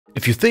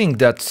If you think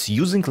that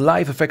using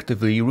Live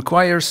effectively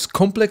requires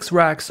complex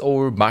racks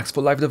or Max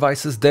for Live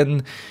devices,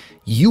 then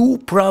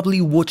you probably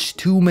watch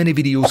too many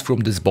videos from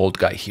this bald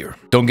guy here.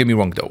 Don't get me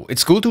wrong though,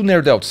 it's cool to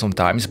nerd out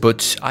sometimes,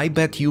 but I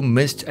bet you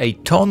missed a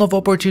ton of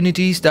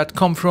opportunities that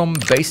come from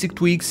basic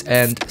tweaks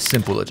and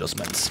simple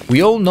adjustments.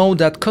 We all know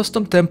that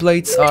custom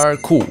templates are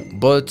cool,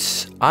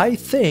 but I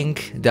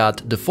think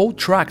that default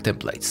track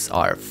templates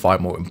are far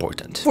more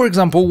important. For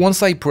example,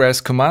 once I press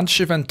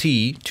Command-Shift and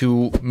T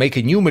to make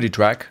a new MIDI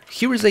track,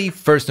 here is a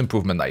first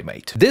improvement I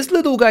made. This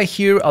little guy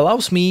here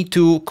allows me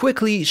to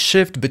quickly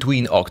shift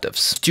between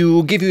octaves.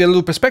 To give you a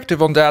little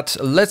perspective on that,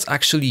 let's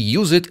actually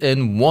use it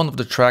in one of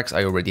the tracks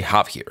I already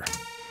have here.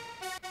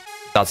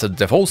 That's a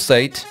default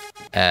state,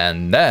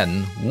 and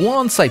then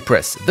once I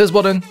press this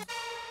button,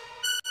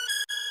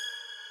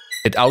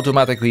 it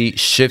automatically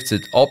shifts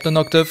it up an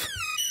octave.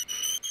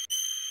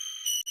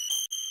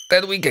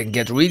 Then we can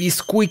get really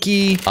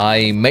squeaky.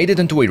 I made it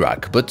into a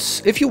rack,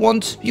 but if you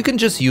want, you can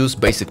just use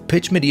basic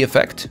pitch MIDI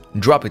effect,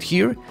 drop it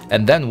here,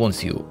 and then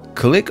once you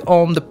click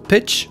on the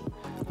pitch,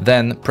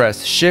 then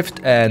press Shift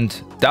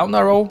and down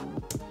arrow,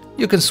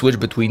 you can switch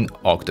between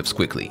octaves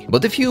quickly.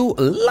 But if you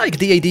like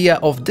the idea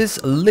of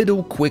this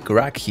little quick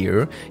rack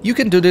here, you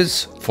can do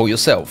this for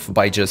yourself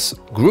by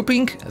just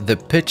grouping the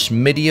pitch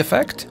MIDI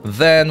effect.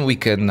 Then we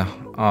can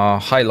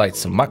highlight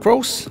some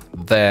macros,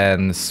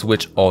 then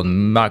switch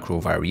on macro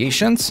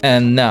variations.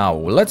 And now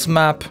let's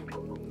map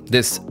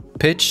this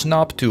pitch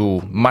knob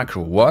to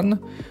macro 1.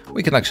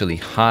 We can actually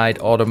hide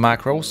other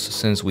macros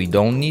since we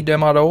don't need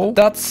them at all.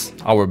 That's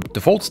our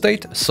default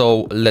state,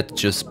 so let's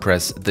just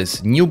press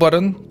this new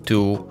button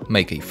to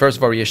make a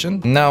first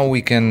variation. Now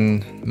we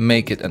can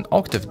make it an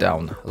octave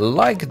down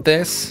like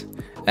this,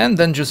 and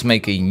then just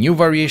make a new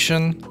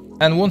variation.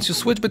 And once you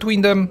switch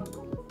between them,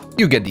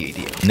 you get the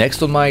idea.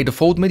 Next on my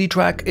default MIDI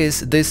track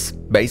is this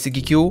basic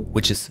EQ,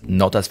 which is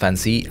not as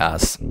fancy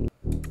as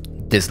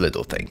this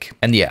little thing.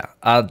 And yeah,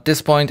 at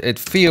this point it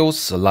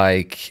feels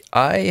like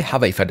I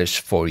have a fetish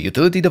for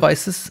utility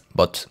devices,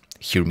 but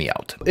hear me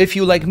out. If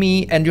you like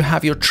me and you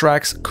have your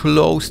tracks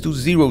close to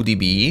 0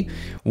 dB,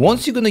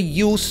 once you're gonna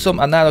use some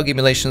analog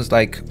emulations,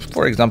 like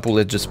for example,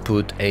 let's just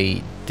put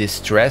a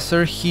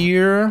distressor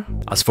here.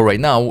 As for right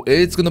now,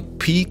 it's gonna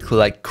peak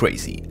like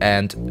crazy,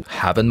 and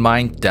have in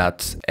mind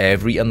that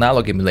every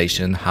analog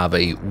emulation have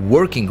a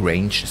working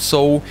range,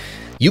 so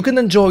you can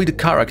enjoy the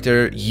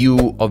character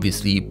you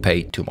obviously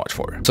paid too much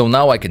for. So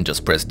now I can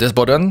just press this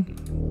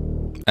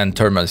button and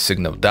turn my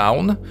signal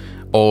down,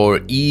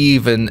 or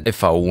even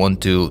if I want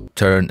to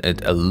turn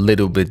it a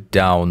little bit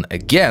down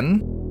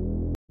again.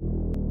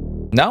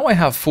 Now I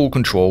have full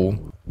control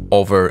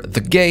over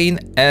the gain,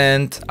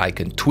 and I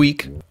can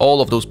tweak all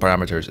of those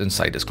parameters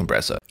inside this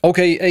compressor.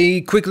 Okay,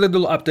 a quick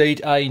little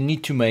update I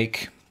need to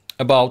make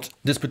about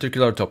this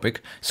particular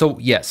topic. So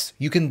yes,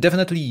 you can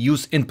definitely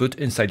use input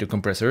inside your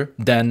compressor,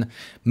 then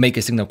make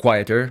a signal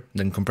quieter,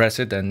 then compress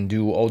it and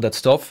do all that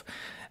stuff,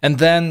 and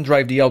then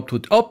drive the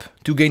output up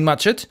to gain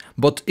match it.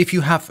 But if you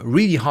have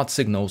really hot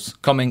signals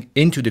coming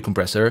into the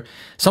compressor,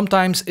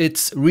 sometimes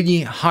it's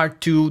really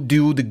hard to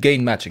do the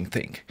gain matching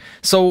thing.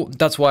 So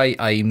that's why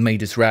I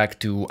made this rack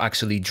to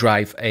actually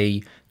drive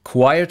a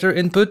quieter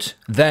input,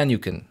 then you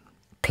can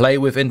play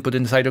with input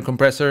inside your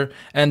compressor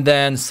and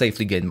then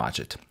safely gain match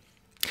it.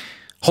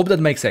 Hope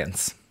that makes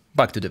sense.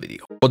 Back to the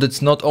video. But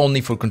it's not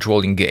only for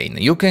controlling gain.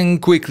 You can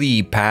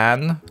quickly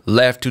pan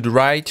left to the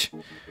right,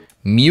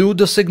 mute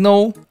the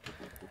signal,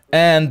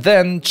 and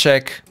then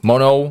check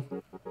mono,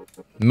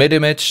 mid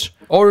image,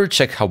 or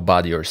check how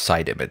bad your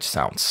side image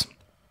sounds.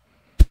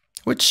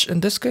 Which in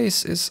this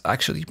case is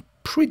actually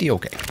pretty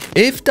okay.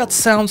 If that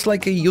sounds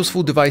like a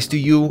useful device to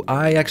you,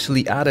 I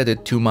actually added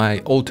it to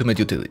my ultimate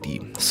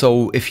utility.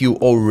 So if you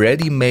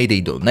already made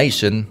a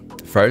donation,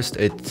 first,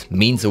 it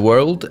means the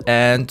world,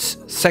 and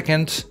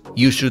second,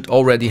 you should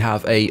already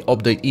have a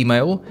update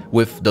email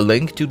with the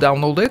link to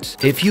download it.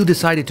 If you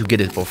decided to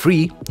get it for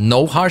free,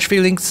 no harsh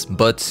feelings,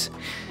 but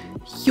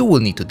you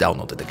will need to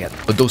download it again.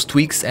 But those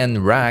tweaks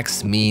and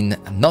racks mean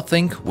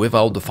nothing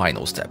without the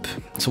final step.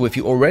 So if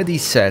you already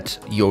set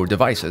your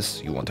devices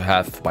you want to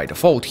have by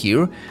default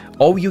here,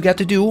 all you got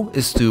to do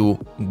is to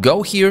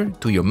go here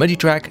to your MIDI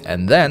track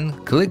and then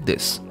click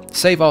this,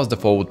 Save as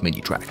Default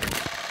MIDI Track.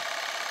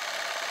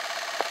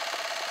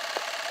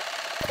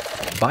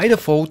 By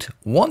default,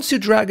 once you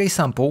drag a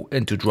sample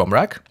into drum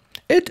rack,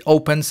 it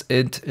opens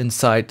it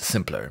inside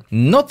Simpler.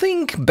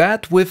 Nothing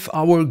bad with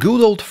our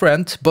good old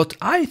friend, but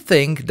I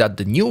think that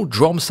the new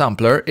drum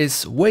sampler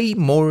is way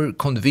more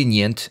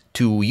convenient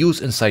to use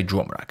inside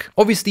drum rack.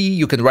 Obviously,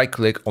 you can right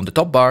click on the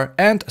top bar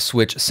and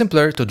switch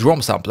Simpler to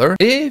drum sampler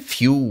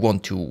if you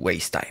want to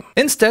waste time.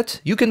 Instead,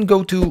 you can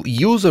go to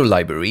user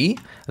library,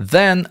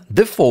 then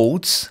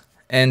defaults,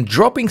 and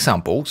dropping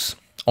samples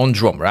on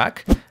drum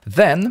rack,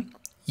 then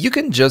you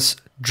can just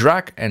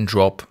drag and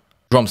drop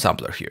drum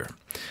sampler here.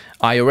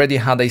 I already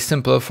had a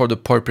sampler for the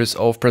purpose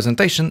of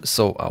presentation,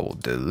 so I will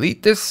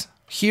delete this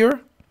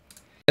here.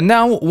 And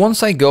now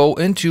once I go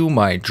into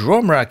my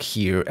drum rack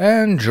here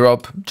and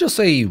drop just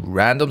a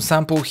random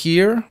sample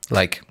here,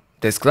 like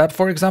this clap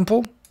for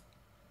example,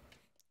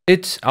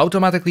 it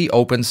automatically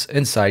opens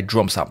inside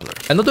Drum Sampler.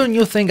 Another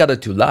new thing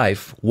added to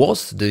Live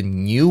was the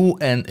new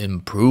and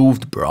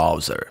improved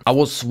browser. I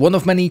was one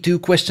of many to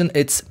question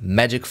its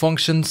magic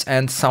functions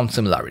and sound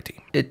similarity.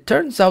 It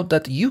turns out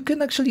that you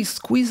can actually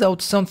squeeze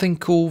out something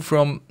cool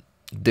from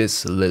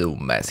this little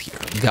mess here.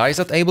 Guys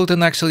at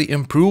Ableton actually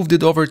improved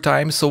it over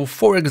time. So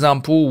for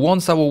example,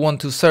 once I will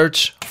want to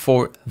search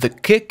for the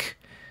kick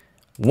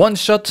one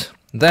shot,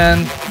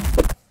 then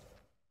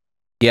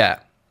yeah,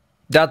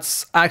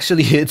 that's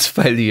actually its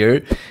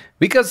failure,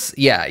 because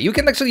yeah, you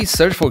can actually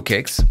search for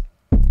kicks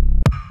and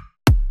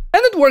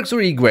it works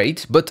really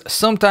great, but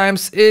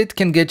sometimes it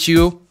can get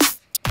you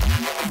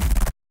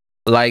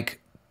like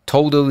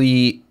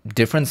totally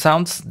different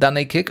sounds than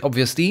a kick,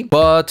 obviously.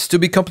 But to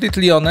be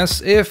completely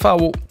honest, if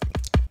I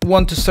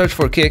want to search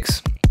for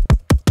kicks,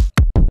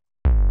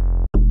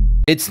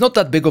 it's not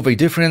that big of a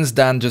difference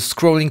than just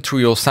scrolling through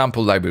your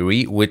sample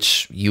library,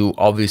 which you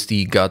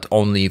obviously got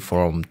only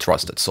from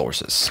trusted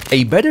sources.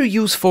 A better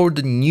use for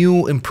the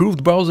new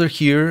improved browser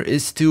here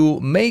is to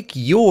make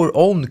your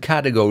own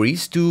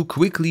categories to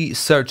quickly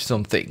search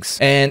some things.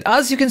 And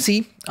as you can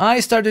see, I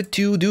started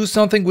to do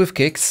something with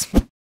kicks.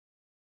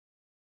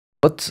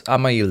 But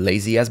I'm a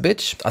lazy ass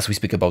bitch, as we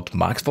speak about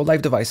Macs for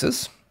live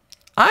devices.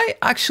 I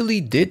actually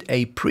did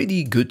a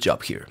pretty good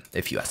job here,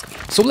 if you ask me.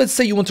 So let's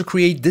say you want to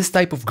create this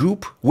type of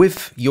group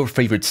with your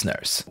favorite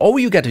snares. All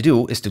you got to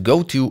do is to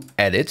go to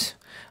Edit.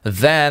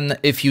 Then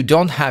if you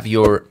don't have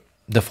your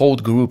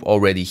default group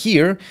already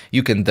here,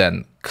 you can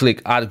then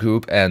click Add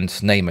Group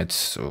and name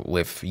it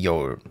with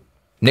your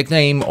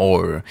nickname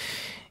or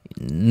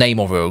name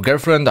of your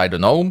girlfriend, I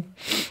don't know.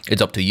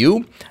 It's up to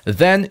you.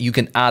 Then you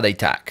can add a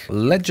tag.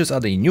 Let's just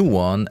add a new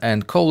one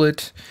and call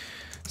it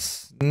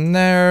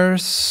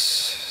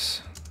snares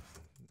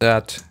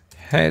that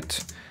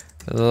hit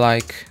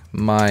like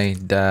my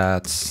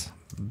dad's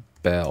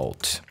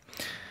belt.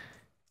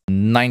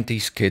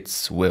 90s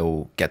kids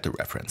will get the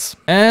reference.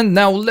 And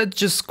now let's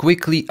just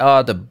quickly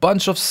add a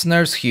bunch of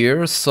snares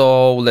here.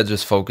 So let's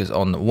just focus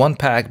on one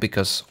pack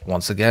because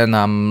once again,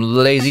 I'm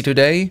lazy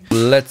today.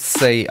 Let's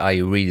say I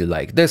really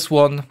like this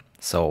one.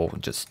 So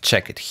just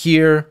check it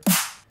here.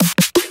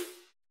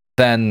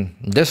 Then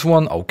this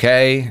one,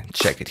 okay,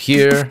 check it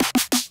here.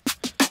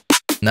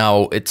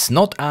 Now, it's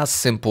not as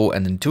simple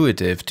and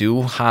intuitive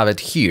to have it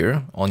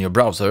here on your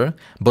browser,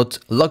 but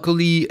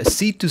luckily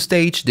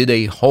Seed2Stage did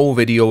a whole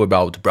video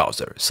about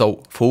browser,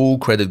 so full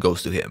credit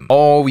goes to him.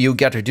 All you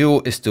got to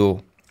do is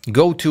to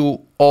go to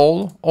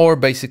All, or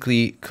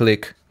basically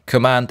click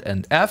Command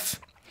and F,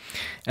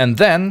 and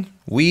then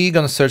we're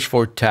gonna search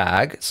for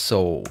tag.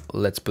 So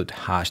let's put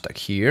hashtag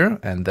here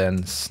and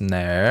then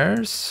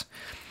snares.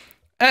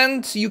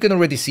 And you can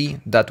already see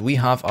that we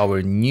have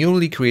our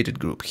newly created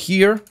group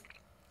here.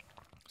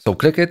 So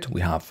click it,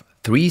 we have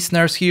 3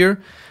 snares here.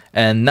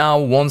 And now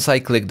once I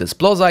click this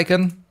plus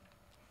icon,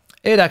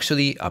 it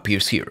actually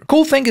appears here.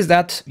 Cool thing is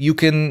that you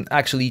can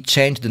actually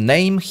change the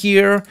name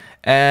here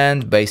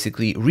and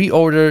basically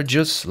reorder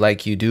just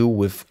like you do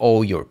with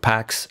all your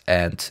packs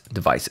and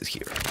devices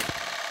here.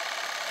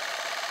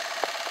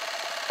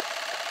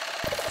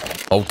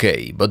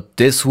 Okay, but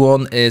this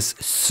one is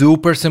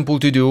super simple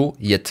to do,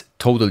 yet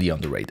totally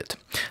underrated.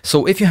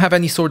 So if you have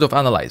any sort of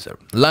analyzer,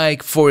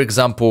 like for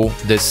example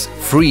this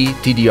free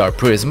TDR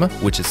Prism,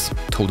 which is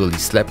totally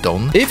slept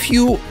on, if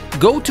you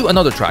go to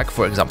another track,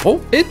 for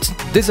example, it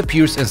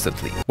disappears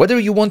instantly. Whether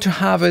you want to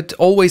have it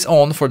always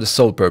on for the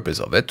sole purpose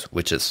of it,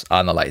 which is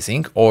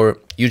analyzing, or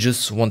you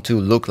just want to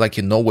look like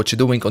you know what you're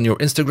doing on your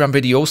Instagram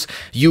videos,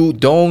 you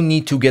don't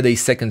need to get a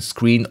second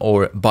screen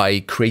or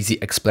buy crazy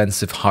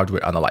expensive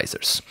hardware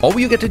analyzers. All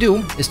you get to do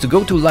is to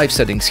go to Live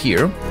Settings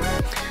here,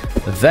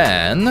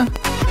 then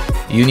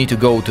you need to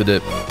go to the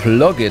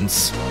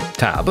Plugins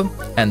tab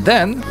and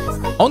then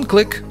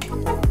on-click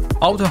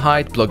Auto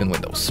Hide Plugin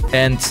Windows.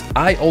 And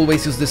I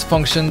always use this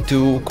function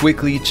to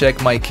quickly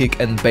check my kick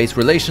and bass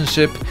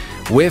relationship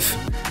with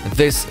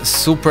this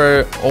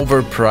super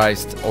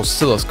overpriced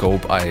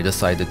oscilloscope I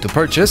decided to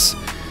purchase.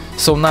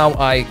 So now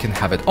I can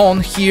have it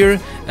on here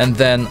and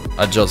then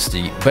adjust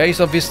the bass,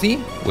 obviously,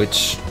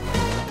 which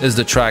is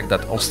the track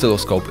that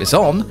oscilloscope is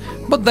on.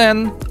 But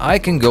then I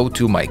can go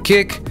to my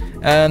kick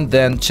and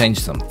then change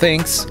some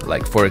things,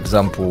 like for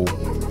example,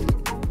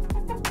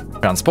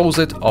 transpose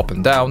it up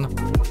and down.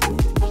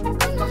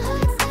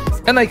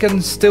 And I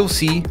can still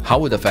see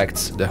how it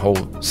affects the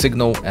whole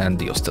signal and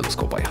the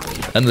oscilloscope I have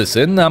here. And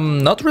listen,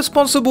 I'm not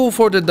responsible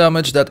for the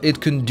damage that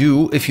it can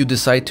do if you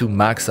decide to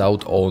max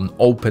out on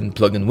open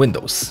plugin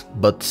windows,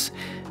 but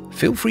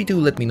feel free to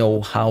let me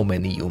know how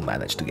many you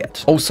managed to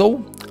get.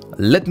 Also,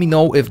 let me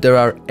know if there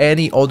are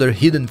any other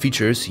hidden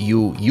features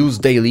you use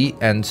daily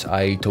and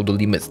I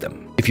totally missed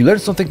them. If you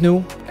learned something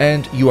new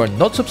and you are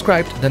not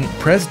subscribed, then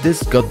press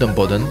this goddamn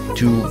button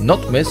to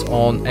not miss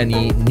on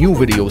any new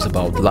videos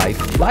about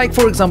life, like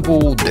for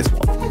example this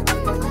one.